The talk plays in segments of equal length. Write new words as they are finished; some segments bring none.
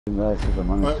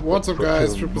Alright, what's up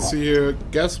guys, Triple C here.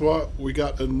 Guess what? We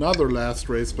got another last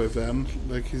race by Van.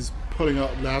 Like, he's putting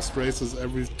out last races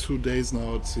every 2 days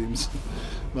now, it seems.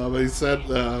 No, but he said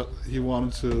he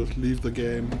wanted to leave the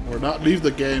game. Or not leave the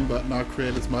game, but not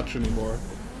create as much anymore.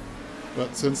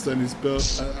 But since then he's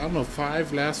built, I don't know,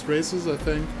 5 last races I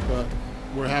think, but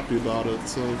we're happy about it.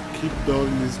 So keep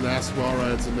building these last wall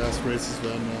rides and last races,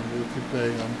 Van, and we'll keep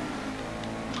playing them.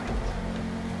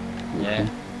 Yeah.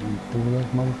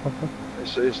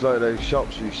 It's like those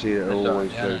shops you see that are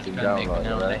always closing down like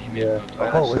that. Yeah.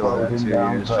 I'll see that 2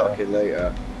 years fucking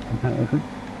later.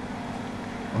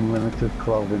 Unlimited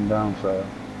clothing down sale.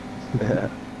 Yeah.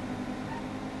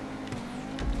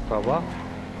 For what?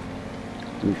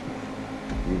 You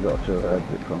got to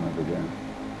exit from it again.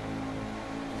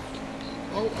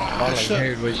 Oh, All I shit.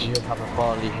 heard was you have a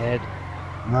bally head.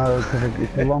 No, because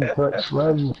it's a long to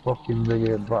explain, fucking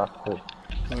big bastard.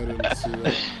 I didn't see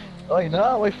that. I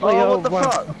know, I fly Oh, what the over,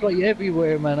 fuck? I fly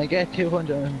everywhere, man. I get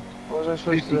 250 What was I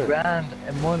supposed to do? grand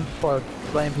a month for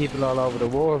flying people all over the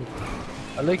world.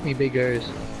 I like me big ears.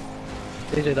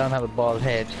 They just don't have a bald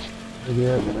head.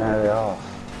 Yeah, there they are.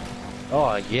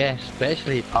 Oh yeah,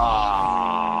 especially.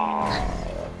 Ah.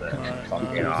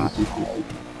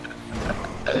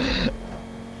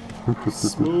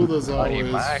 Smooth as Body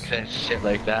always. marks and shit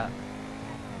like that.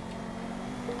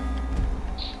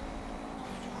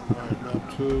 Alright,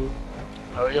 lap 2.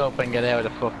 Hurry up and get out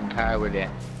of the fucking car, will you?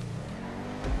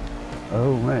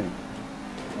 Oh, mate.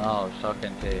 No, I was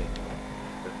talking to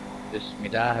this. My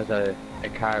dad has a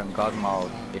car in God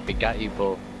mode. If he got you,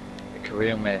 but a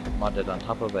career mate modded on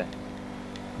top of it.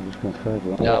 I'm just gonna say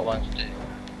that.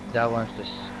 Dad wants to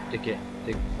stick it.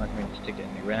 Wants me to stick it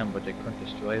in the ground, but they couldn't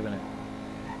just driving it.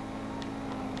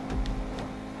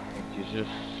 He's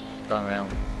just gone around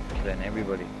killing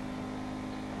everybody.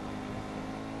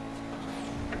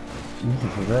 This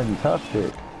is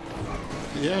fantastic.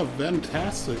 Yeah,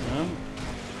 fantastic, man.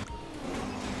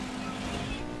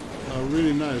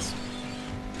 Really nice.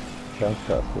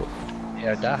 Fantastic.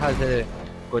 Yeah, that has a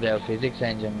good physics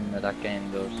engine that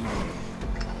game does.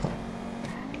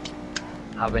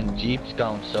 Having jeeps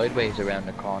going sideways around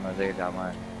the corner there, that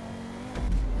man.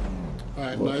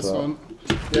 Alright, What's nice up? one.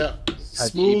 Yeah, Had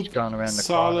smooth, jeeps going around the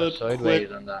solid, corner sideways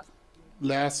quick on that.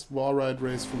 last wall ride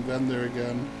race from Van there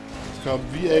again. It's called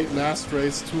V8 Last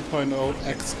Race 2.0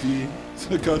 XD.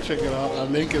 So go check it out. I'll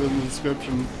link it in the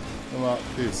description. Come out.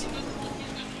 Peace.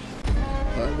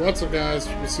 Alright, what's up guys?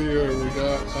 We'll see you here. We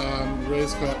got a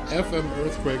race called FM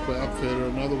Earthquake by Upfader.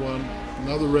 Another one.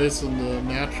 Another race in the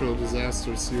natural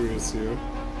disaster series here.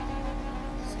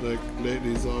 It's like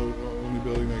lately he's only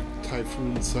building like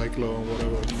typhoon, cyclone,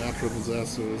 whatever natural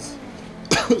disasters.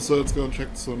 So let's go and check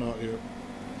this one out here.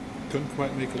 Couldn't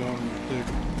quite make it on the pick.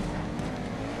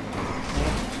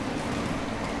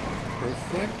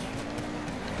 Perfect.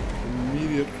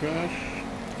 Immediate crash.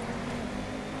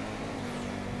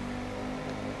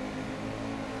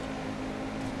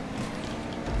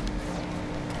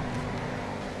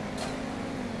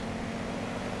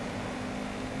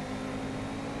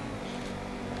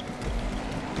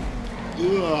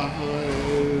 Alright,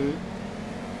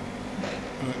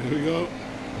 here we go.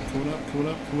 Coming up, coming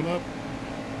up, coming up.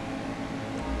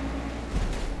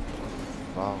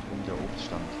 Warum der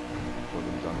Obststand vor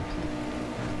dem Dank?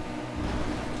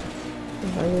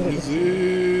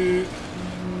 Easy.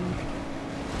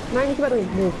 Nein, nicht überdrehen.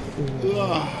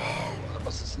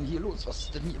 Was ist denn hier los?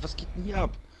 Was geht denn hier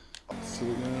ab? So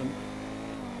again.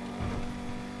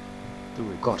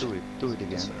 Do it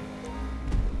again.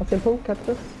 Auf den Punkt,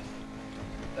 Katze.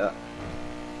 Ja.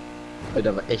 Wird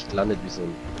aber echt gelandet wie so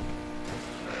ein.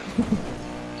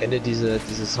 Kennt ihr diese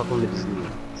Socken mit diesen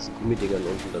Gummidingern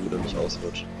unten, damit er nicht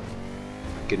ausrutscht?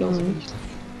 Genauso bin ich.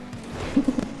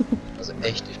 Also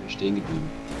echt, ich bin stehen geblieben.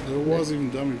 There was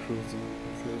even dummy proof.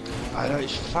 Okay. Alter,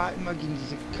 ich fahr immer gegen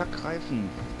diese Kackreifen.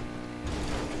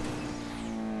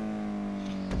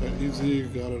 Right, easy,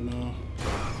 got it now.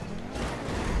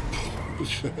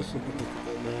 Scheiße.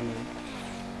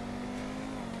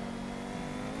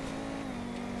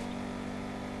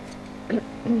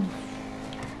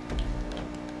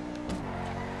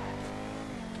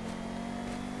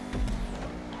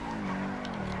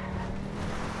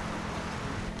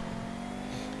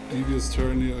 Devious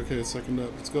turn here. Okay, second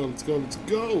up. Let's go, let's go, let's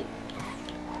go!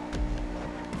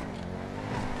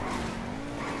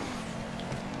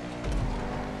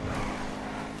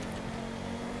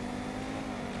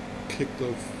 Kicked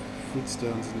the foot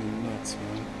stands in the nuts,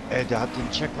 man. Der hat den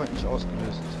Checkpoint nicht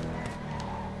ausgelöst.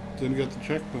 Didn't get the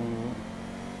checkpoint.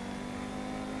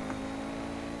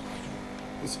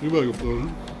 Ist rübergeflogen.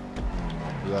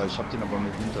 Ja, ich hab den aber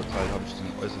mit dem Hinterteil, habe ich den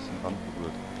äußersten Rand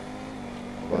berührt.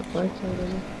 What? Right side of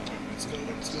it. Let's go,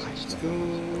 let's go, let's go.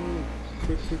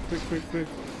 Quick, quick, quick, quick, quick.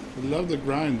 I love the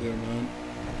grind there, man.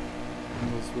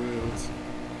 On those rails.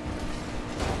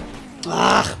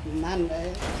 Ach, Mann,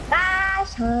 ey.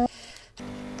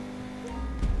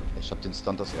 Ich hab den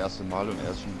Stunt das erste Mal und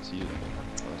er ist schon im Ziel.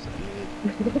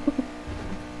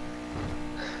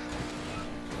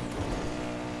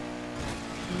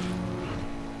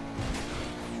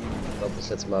 Ich glaube, das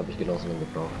letzte Mal habe ich genauso lange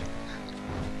gebraucht.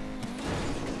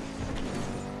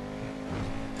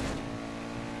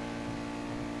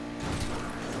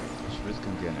 Ich will es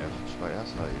kein DNF, ich war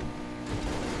Erster eben.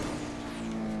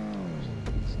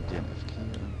 Das ist ein DNF-Key.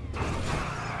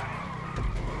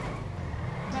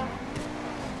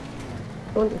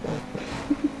 Und ist auch.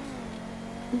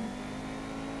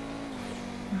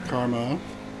 Karma.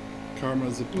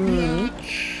 Karma's a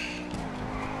bitch.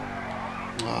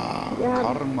 Ah, Ja,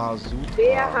 Karma super.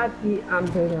 wer hat die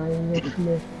Ampel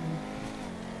reingeschmissen?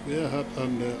 wer hat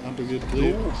an der Ampel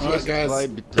gedreht? So, Alright, guys. zwei,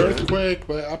 bitte. Earthquake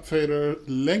by Upfader.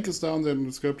 Link is down there in the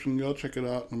description. Go check it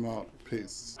out and I'm out.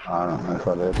 Peace. I don't know if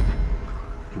I did.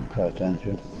 Didn't pay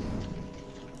attention.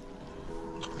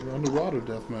 You're underwater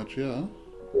deathmatch, yeah?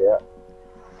 Yeah.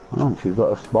 Oh, she's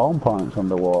got her spawn points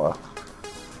underwater.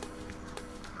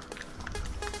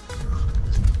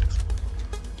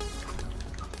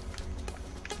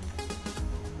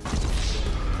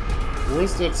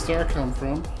 Where's that star come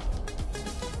from?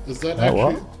 Is that That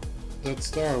actually what? that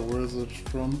star? Where is it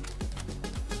from?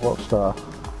 What star?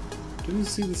 Didn't you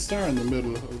see the star in the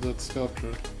middle of that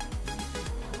sculpture?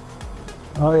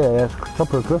 Oh yeah, yeah, it's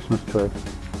top of a Christmas tree.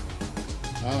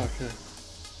 Ah, okay.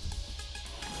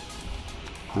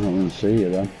 I didn't even see you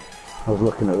then. I was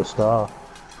looking at the star.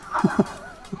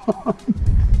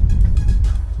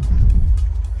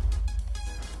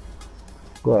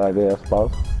 Good idea, I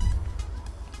suppose.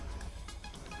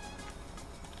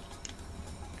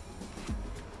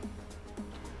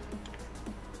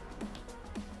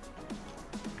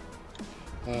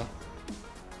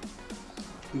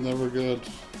 Never good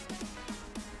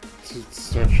to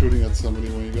start shooting at somebody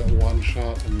when you got one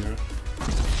shot in your.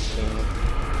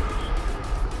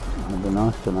 It'd be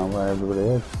nice to know where everybody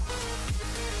is.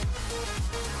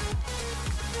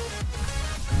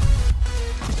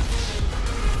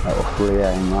 That was free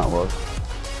aim, that was.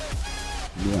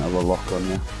 You didn't have a lock on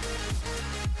you.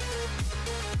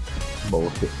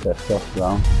 Bullshit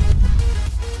testosterone.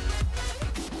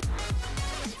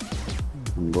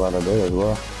 I'm glad I did as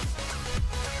well.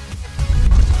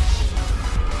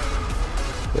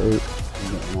 See, I'm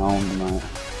getting on tonight.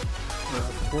 Yeah,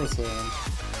 of course I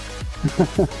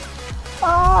am.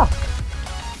 Ah!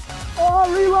 Oh,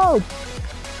 reload!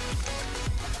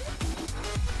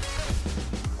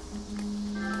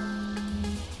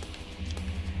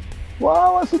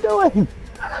 Whoa, what's he doing?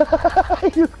 He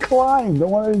just climbed. I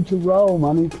wanted him to roll,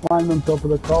 man. He climbed on top of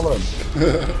the column.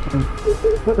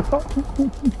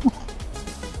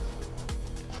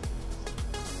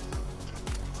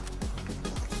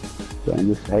 So I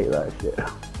just hate that shit.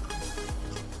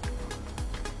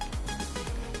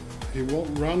 He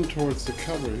won't run towards the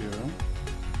cover here.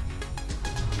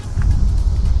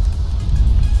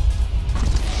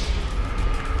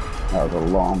 That was a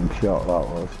long shot, that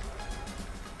was.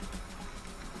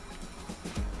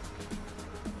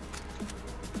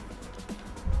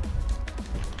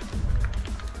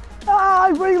 Ah, I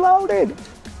reloaded!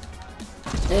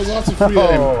 That was also free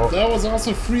aim. That was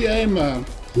also free aim, man.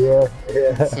 Yeah,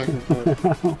 yeah. Second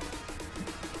part.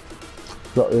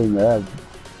 Got in there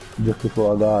just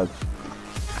before I died.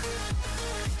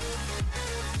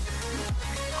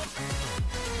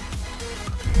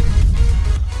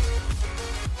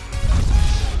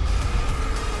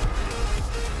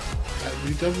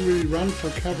 He doesn't really run for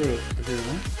cover here,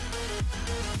 huh?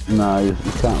 No, you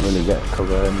can't really get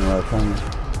cover anywhere, can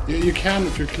you? You can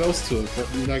if you're close to it, but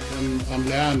like on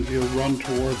land, he'll run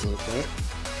towards it, right?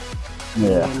 You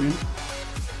know what I mean?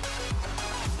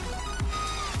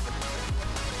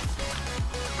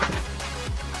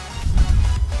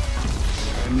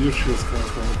 I knew she was coming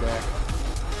from the back,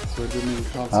 so I didn't even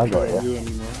concentrate on you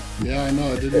anymore. Yeah, I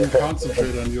know, I didn't even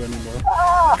concentrate on you anymore.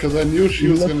 Because I knew she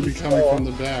was going to be coming from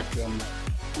the back. And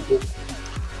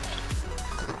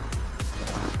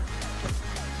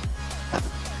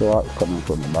So that's coming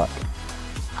from the back.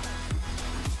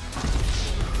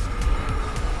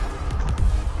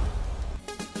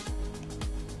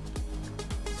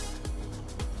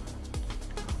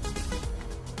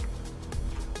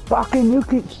 Fucking you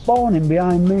keep spawning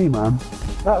behind me, man.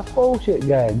 That's bullshit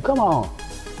game, come on.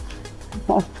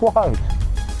 That's twice.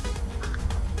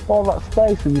 All that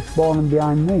space and you're spawning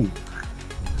behind me.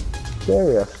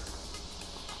 Serious.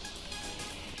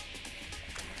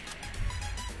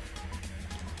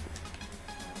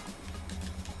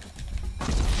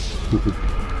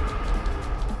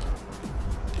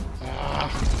 Ah,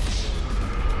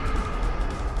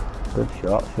 Good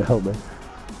shot, Shelby.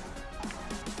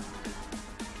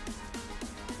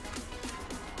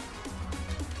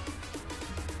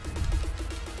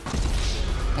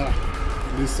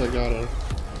 at least I got her.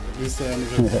 At least I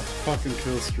ended a fucking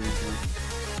kill streak. Man.